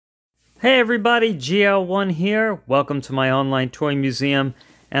Hey everybody, GL1 here. Welcome to my online toy museum.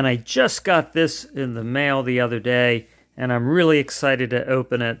 And I just got this in the mail the other day, and I'm really excited to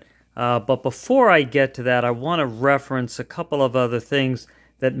open it. But before I get to that, I want to reference a couple of other things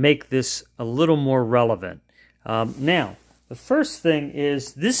that make this a little more relevant. Now, the first thing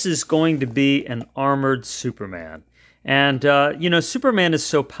is this is going to be an armored Superman. And, you know, Superman is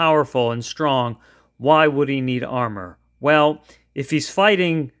so powerful and strong. Why would he need armor? Well, if he's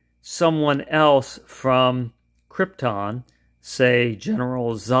fighting someone else from Krypton, say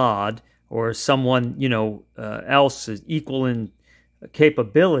General Zod, or someone, you know, else is equal in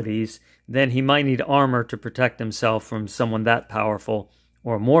capabilities, then he might need armor to protect himself from someone that powerful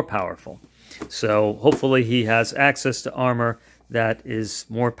or more powerful. So hopefully he has access to armor that is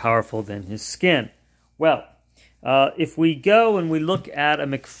more powerful than his skin. Well, if we go and we look at a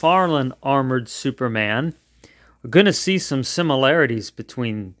McFarlane armored Superman, we're going to see some similarities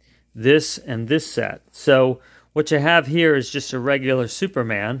between this and this set. So what you have here is just a regular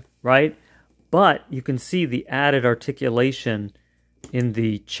Superman, right? But you can see the added articulation in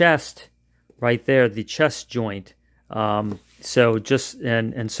the chest right there, the chest joint. So just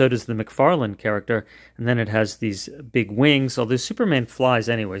and so does the McFarlane character, and then it has these big wings. Although Superman flies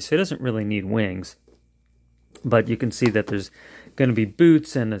anyway, so he doesn't really need wings. But you can see that there's going to be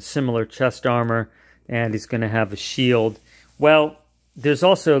boots and a similar chest armor, and he's going to have a shield. Well, there's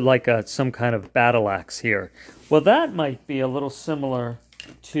also like some kind of battle axe here. Well, that might be a little similar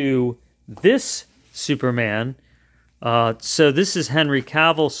to this Superman. So this is Henry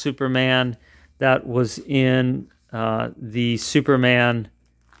Cavill's Superman that was in the Superman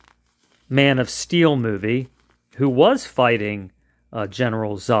Man of Steel movie, who was fighting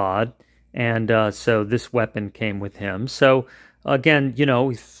General Zod, and so this weapon came with him. So again, you know,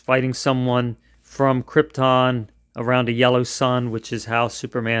 he's fighting someone from Krypton around a yellow sun, which is how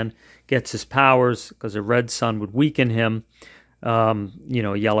Superman gets his powers, because a red sun would weaken him. You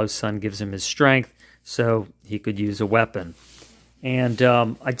know, a yellow sun gives him his strength, so he could use a weapon. And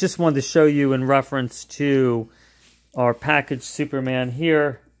I just wanted to show you in reference to our packaged Superman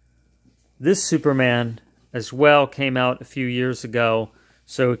here. This Superman as well came out a few years ago,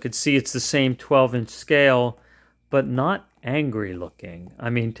 so we could see it's the same 12-inch scale, but not angry looking. I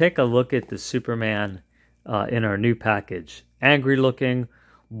mean, take a look at the Superman in our new package. Angry looking,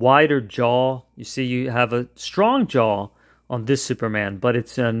 wider jaw. You see you have a strong jaw on this Superman, but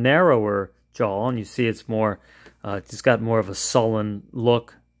it's a narrower jaw, and you see it's more, it's got more of a sullen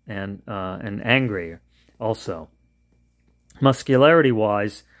look and angry also.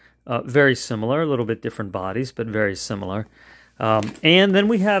 Muscularity-wise, very similar, a little bit different bodies, but very similar. And then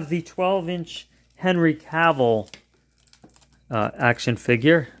we have the 12-inch Henry Cavill action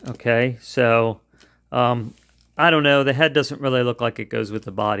figure. Okay, so I don't know, the head doesn't really look like it goes with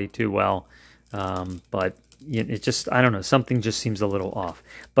the body too well, but it just, I don't know, something just seems a little off.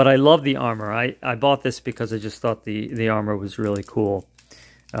 But I love the armor. I bought this because I just thought the armor was really cool,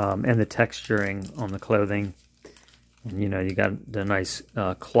 and the texturing on the clothing. And, you know, you got the nice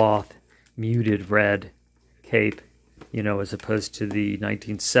cloth, muted red cape, you know, as opposed to the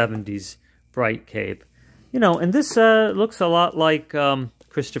 1970s bright cape. You know, and this looks a lot like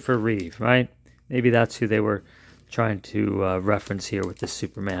Christopher Reeve, right? Maybe that's who they were trying to reference here with this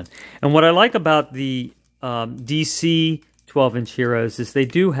Superman. And what I like about the DC 12-inch heroes is they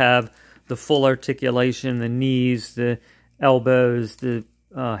do have the full articulation, the knees, the elbows, the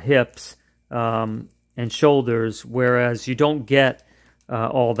hips, and shoulders, whereas you don't get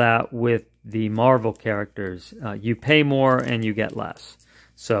all that with the Marvel characters. You pay more and you get less.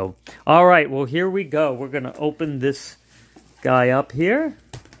 So, all right, well, here we go. We're going to open this guy up here.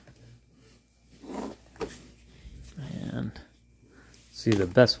 And see the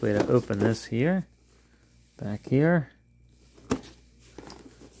best way to open this here. Back here.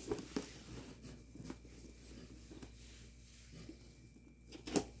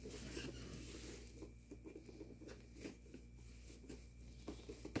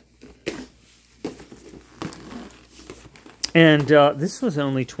 And this was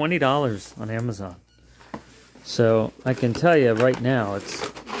only $20 on Amazon. So I can tell you right now,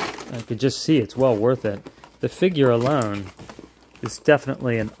 I could just see it's well worth it. The figure alone is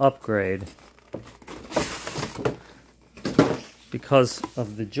definitely an upgrade because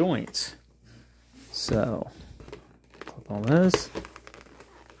of the joints. So, pop all those.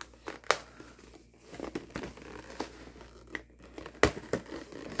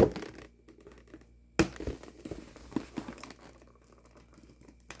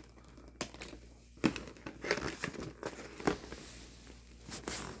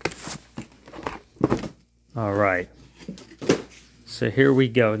 All right. so here we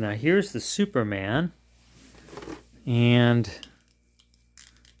go. Now here's the Superman. And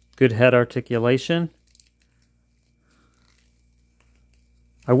good head articulation.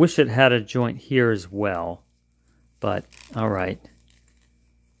 I wish it had a joint here as well, but all right.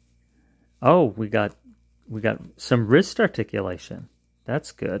 Oh, we got some wrist articulation.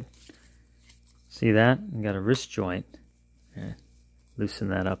 That's good. See that? We got a wrist joint. Yeah. Loosen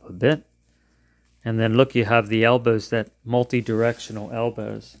that up a bit. And then look, you have the elbows, that multi-directional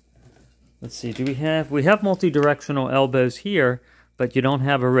elbows. Let's see, we have multi-directional elbows here, but you don't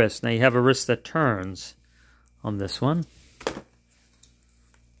have a wrist. Now you have a wrist that turns on this one.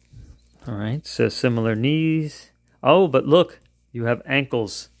 All right, so similar knees. Oh, but look, you have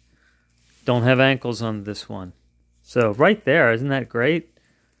ankles. Don't have ankles on this one. So right there, isn't that great?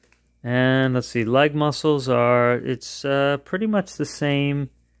 And let's see, leg muscles it's pretty much the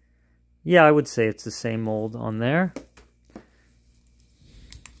same. Yeah, I would say it's the same mold on there.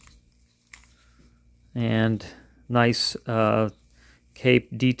 And nice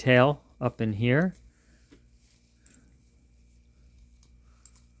cape detail up in here.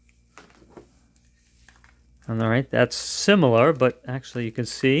 And all right, that's similar, but actually you can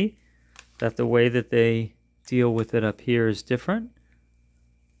see that the way that they deal with it up here is different.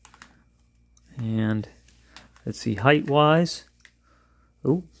 And let's see, height-wise.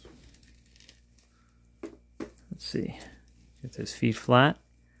 Ooh. Let's see. Get those feet flat.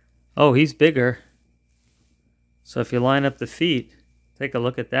 Oh, he's bigger. So if you line up the feet, take a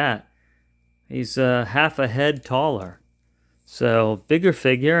look at that. He's half a head taller. So bigger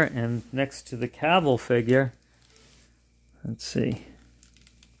figure, and next to the Cavill figure, let's see.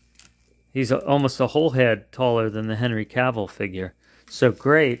 He's almost a whole head taller than the Henry Cavill figure. So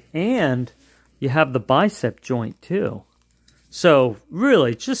great. And you have the bicep joint too. So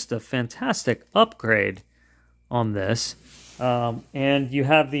really just a fantastic upgrade on this. And you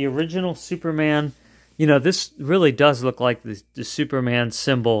have the original Superman. You know, this really does look like the Superman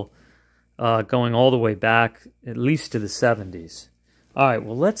symbol going all the way back, at least to the 70s. All right,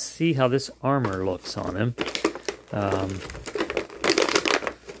 well, let's see how this armor looks on him.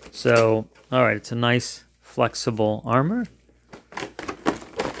 So, all right, it's a nice flexible armor.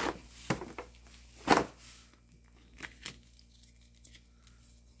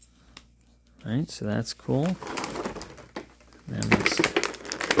 All right, so that's cool. And let's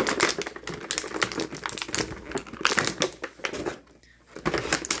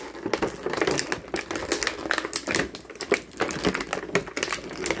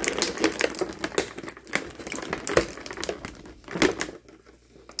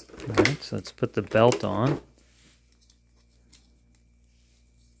so let's put the belt on.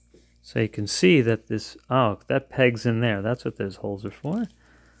 So you can see that this, oh, that pegs in there. That's what those holes are for.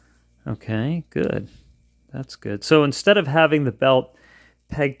 Okay, good. That's good. So instead of having the belt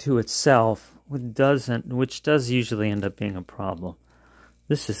pegged to itself, which does usually end up being a problem,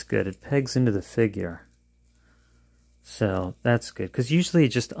 this is good. It pegs into the figure. So that's good, because usually it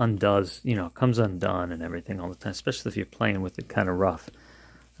just undoes, you know, comes undone and everything all the time, especially if you're playing with it kind of rough.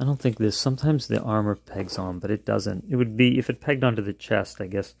 I don't think this, sometimes the armor pegs on, but it doesn't. It would be, if it pegged onto the chest, I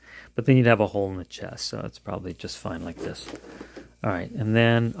guess, but then you'd have a hole in the chest, so it's probably just fine like this. All right, and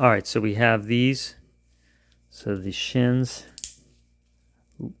then, all right, so we have these. So the shins.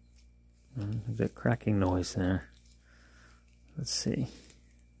 Ooh, the cracking noise there. Let's see.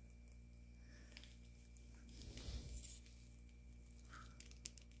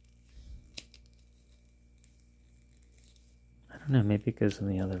 I don't know, maybe it goes on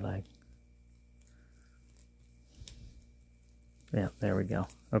the other leg. Yeah, there we go.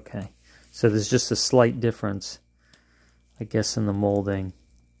 Okay. So there's just a slight difference, I guess, in the molding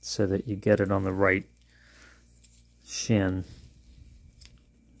so that you get it on the right shin.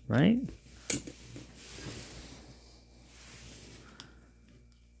 Right?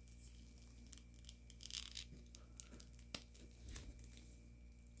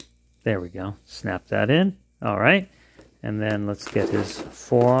 There we go. Snap that in. All right. And then let's get his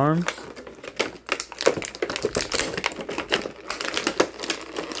forearms.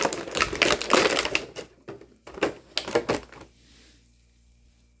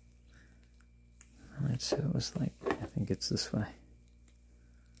 All right, so it was like, I think it's this way.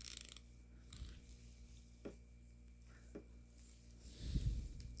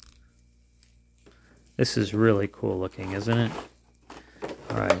 This is really cool looking, isn't it?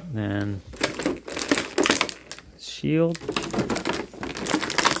 All right, then shield,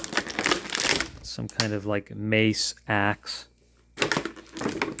 some kind of like mace axe.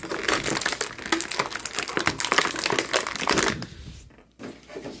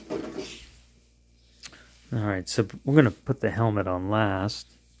 All right, right, so we're going to put the helmet on last.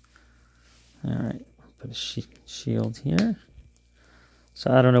 All right, put a shield here.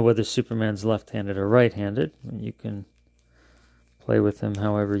 So I don't know whether Superman's left-handed or right-handed. You can play with him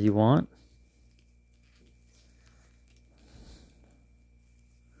however you want.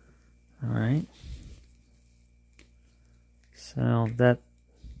 All right. So that,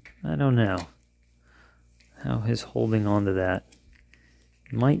 I don't know how his holding on to that.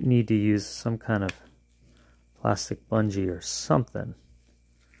 Might need to use some kind of plastic bungee or something.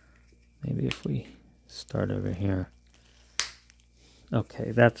 Maybe if we start over here.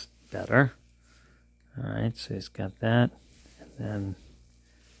 Okay, that's better. All right, so he's got that. And then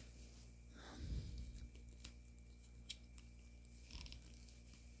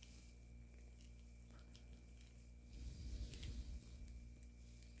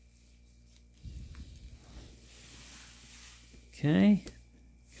okay,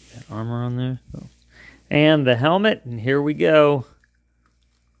 get that armor on there. Oh. And the helmet, and here we go.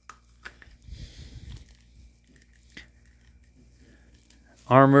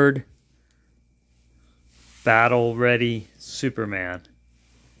 Armored, battle-ready Superman.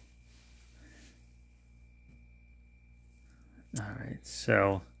 All right,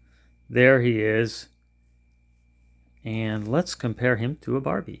 so there he is. And let's compare him to a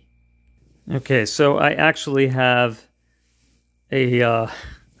Barbie. Okay, so I actually have a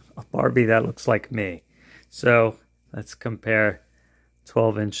Barbie that looks like me. So let's compare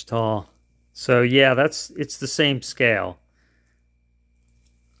 12-inch tall. So yeah, it's the same scale.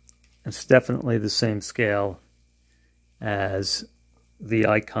 It's definitely the same scale as the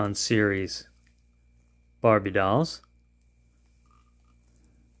Icon series Barbie dolls.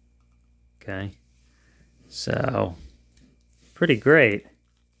 Okay, so pretty great.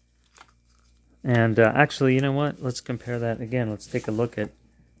 And actually, you know what? Let's compare that again. Let's take a look at,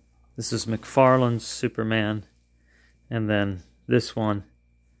 this is McFarlane's Superman, and then this one.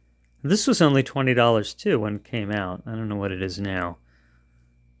 This was only $20 too when it came out. I don't know what it is now,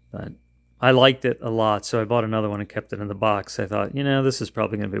 but I liked it a lot, so I bought another one and kept it in the box. I thought, you know, this is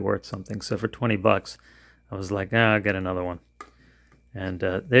probably going to be worth something. So for 20 bucks, I was like, I'll get another one. And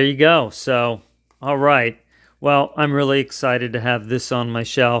there you go. So, all right. Well, I'm really excited to have this on my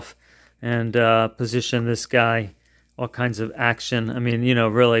shelf and position this guy, all kinds of action. I mean, you know,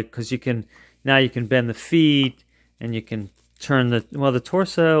 really, because now you can bend the feet and you can turn the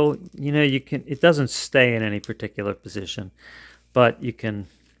torso, you know, it doesn't stay in any particular position, but you can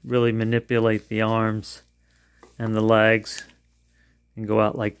really manipulate the arms and the legs and go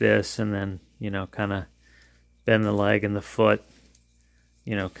out like this, and then, you know, kind of bend the leg and the foot,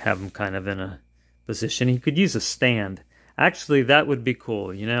 you know, have them kind of in a position. You could use a stand. Actually, that would be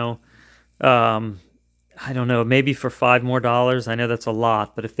cool, you know. I don't know, maybe for $5 more. I know that's a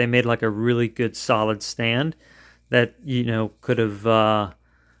lot, but if they made like a really good solid stand that, you know, could have, I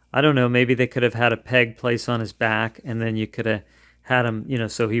don't know, maybe they could have had a peg place on his back, and then you could have had him, you know,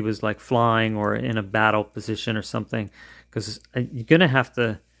 so he was like flying or in a battle position or something, because you're going to have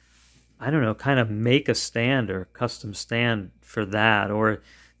to, I don't know, kind of make a stand or a custom stand for that. Or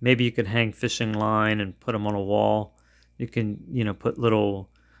maybe you could hang fishing line and put them on a wall. You can, you know, put little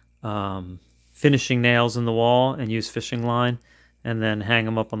finishing nails in the wall and use fishing line, and then hang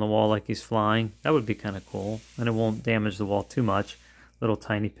them up on the wall like he's flying. That would be kind of cool, and it won't damage the wall too much. Little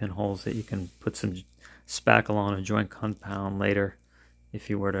tiny pinholes that you can put some spackle on and joint compound later if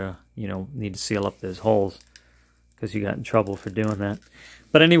you were to, you know, need to seal up those holes, because you got in trouble for doing that.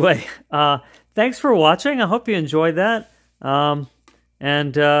 But anyway, thanks for watching. I hope you enjoyed that.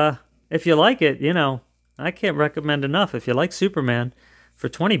 And if you like it, you know, I can't recommend enough. If you like Superman, for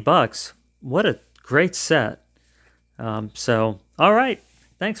 20 bucks, what a great set. So, all right.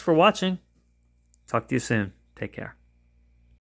 Thanks for watching. Talk to you soon. Take care.